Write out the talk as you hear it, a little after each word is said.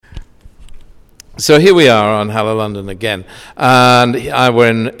So here we are on Hello London again, and we're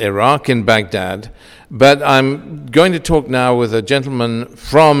in Iraq, in Baghdad, but I'm going to talk now with a gentleman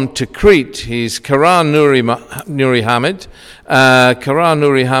from Tikrit. He's Karan Nuri Hamid. Karan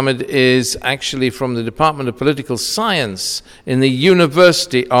Nuri Hamid is actually from the Department of Political Science in the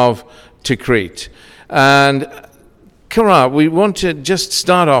University of Tikrit. And Karan, we want to just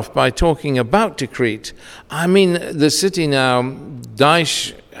start off by talking about Tikrit. I mean, the city now,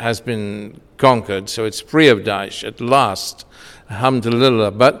 Daesh has been conquered, so it's free of Daesh at last, alhamdulillah.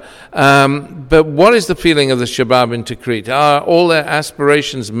 But what is the feeling of the Shabab in Tikrit? Are all their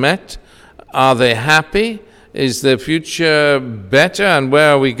aspirations met? Are they happy? Is their future better? And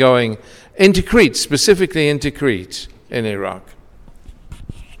where are we going in Tikrit, specifically in Tikrit in Iraq?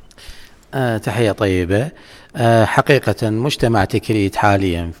 تحية طيبة. حقيقة مجتمع تكريت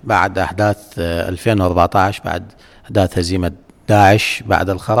حاليا بعد أحداث 2014، بعد أحداث هزيمة داعش، بعد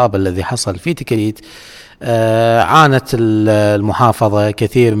الخراب الذي حصل في تكريت، عانت المحافظة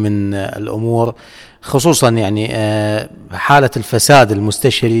كثير من الأمور، خصوصا يعني حالة الفساد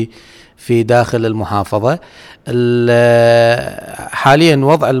المستشري في داخل المحافظة. حاليا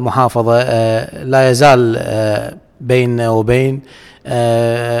وضع المحافظة لا يزال بين وبين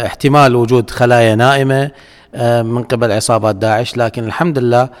احتمال وجود خلايا نائمة من قبل عصابات داعش، لكن الحمد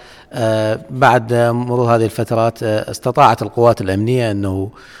لله بعد مرور هذه الفترات استطاعت القوات الأمنية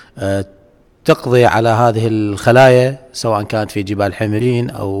أنه تقضي على هذه الخلايا، سواء كانت في جبال حمرين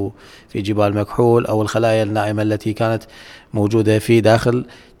أو في جبال مكحول أو الخلايا النائمة التي كانت موجودة في داخل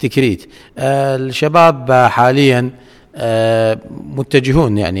تكريت. الشباب حاليا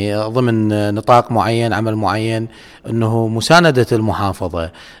متجهون يعني ضمن نطاق معين، عمل معين، أنه مساندة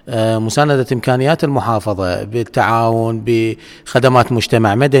المحافظة، مساندة إمكانيات المحافظة بالتعاون بخدمات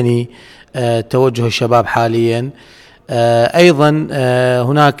مجتمع مدني. توجه الشباب حاليا أيضا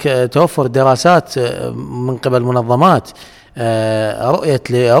هناك توفر دراسات من قبل منظمات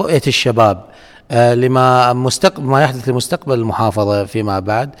رؤية الشباب ما يحدث لمستقبل المحافظة فيما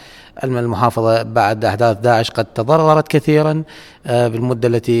بعد. المحافظة بعد أحداث داعش قد تضررت كثيرا بالمدة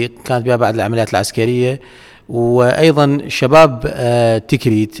التي كانت بها بعد العمليات العسكرية، وأيضا شباب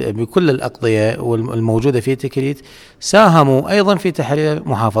تكريت بكل الأقضية الموجودة في تكريت ساهموا أيضا في تحرير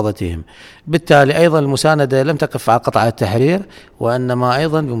محافظتهم. بالتالي أيضا المساندة لم تقف على قطع التحرير، وإنما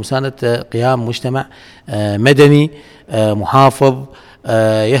أيضا بمساندة قيام مجتمع مدني محافظ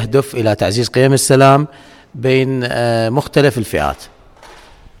يهدف إلى تعزيز قيم السلام بين مختلف الفئات.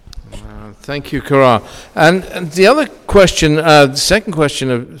 Thank you, Karan. And the other question, the second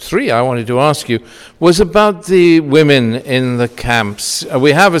question of three I wanted to ask you was about the women in the camps.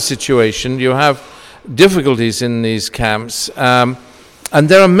 We have a situation, you have difficulties in these camps, and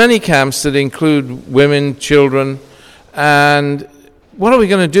there are many camps that include women, children, and what are we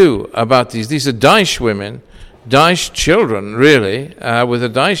going to do about these? These are Daesh women, Daesh children, really, with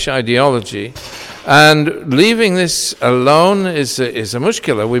a Daesh ideology. And leaving this alone is a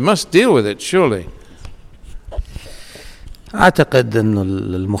mushkila. We must deal with it, surely. أعتقد أن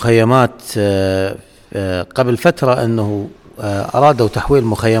المخيمات قبل فترة أنه أرادوا تحويل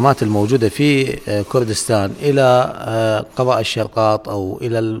المخيمات الموجودة في كردستان إلى قضاء الشرقاط أو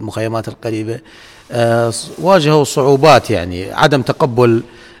إلى المخيمات القريبة. واجهوا صعوبات، يعني عدم تقبل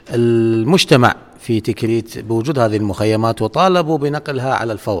المجتمع في تكريت بوجود هذه المخيمات، وطالبوا بنقلها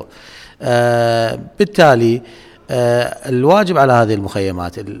على الفور. بالتالي الواجب على هذه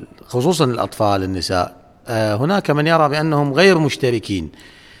المخيمات، خصوصا الأطفال النساء، هناك من يرى بأنهم غير مشتركين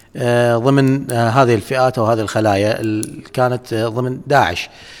ضمن هذه الفئات أو هذه الخلايا اللي كانت ضمن داعش.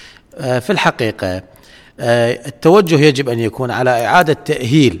 في الحقيقة التوجه يجب أن يكون على إعادة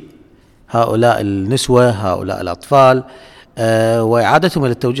تأهيل هؤلاء النسوة، هؤلاء الأطفال، وإعادتهم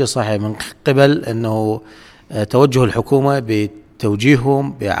إلى التوجيه الصحيح من قبل أنه توجه الحكومة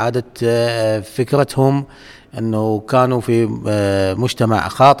بتوجيههم بإعادة فكرتهم أنه كانوا في مجتمع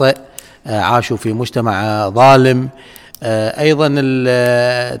خاطئ، عاشوا في مجتمع ظالم. أيضا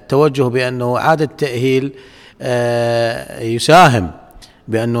التوجه بأنه إعادة تأهيل يساهم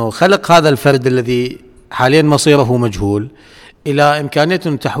بأنه خلق هذا الفرد الذي حاليا مصيره مجهول إلى إمكانية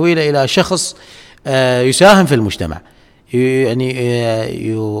تحويله إلى شخص يساهم في المجتمع، يعني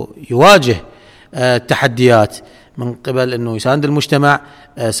يواجه التحديات من قبل أنه يساند المجتمع،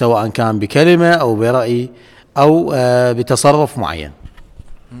 سواء كان بكلمة أو برأي أو بتصرف معين.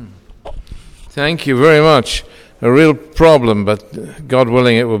 Thank you very much. A real problem, but God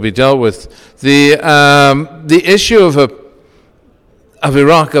willing it will be dealt with. The issue of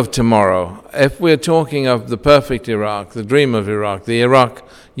Iraq of tomorrow, if we're talking of the perfect Iraq, the dream of Iraq, the Iraq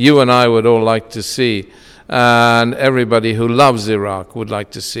you and I would all like to see, and everybody who loves Iraq would like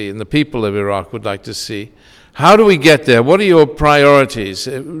to see, and the people of Iraq would like to see. How do we get there? What are your priorities?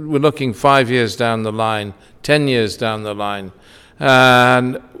 We're looking 5 years down the line, 10 years down the line.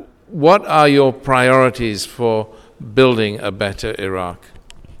 And what are your priorities for building a better Iraq?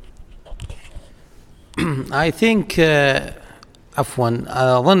 I think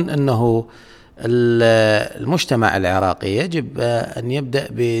أظن أنه المجتمع العراقي يجب أن يبدأ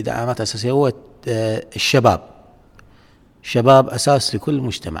بدعامات أساسية. هو الشباب أساس لكل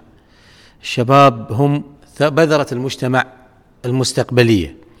مجتمع. الشباب هم بذرة المجتمع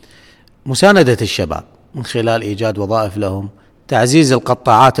المستقبلية. مساندة الشباب من خلال إيجاد وظائف لهم، تعزيز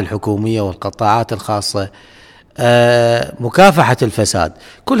القطاعات الحكومية والقطاعات الخاصة، مكافحة الفساد،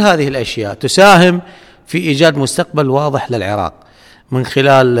 كل هذه الأشياء تساهم في إيجاد مستقبل واضح للعراق من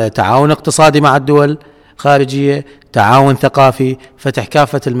خلال تعاون اقتصادي مع الدول الخارجية، تعاون ثقافي، فتح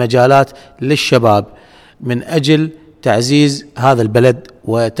كافة المجالات للشباب من أجل تعزيز هذا البلد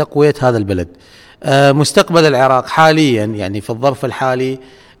وتقوية هذا البلد. مستقبل العراق حاليا يعني في الظرف الحالي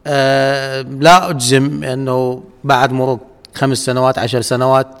لا أجزم أنه بعد مرور 5 سنوات 10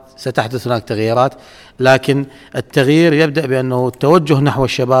 سنوات ستحدث هناك تغييرات، لكن التغيير يبدأ بأنه التوجه نحو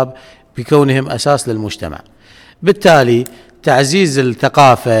الشباب بكونهم أساس للمجتمع. بالتالي تعزيز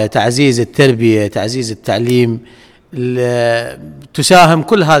الثقافة، تعزيز التربية، تعزيز التعليم، تساهم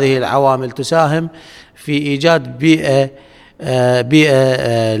كل هذه العوامل تساهم في إيجاد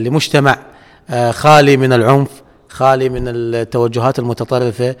بيئة لمجتمع خالي من العنف، خالي من التوجهات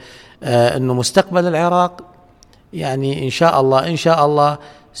المتطرفة. أنه مستقبل العراق يعني إن شاء الله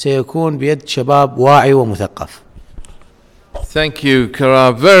سيكون بيد شباب واعي ومثقف. Thank you,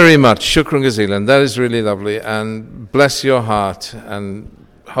 Kara, very much. Shukran Gazilan. That is really lovely, and bless your heart. And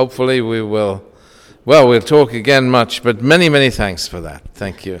hopefully we'll talk again much, but many, many thanks for that.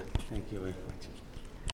 Thank you.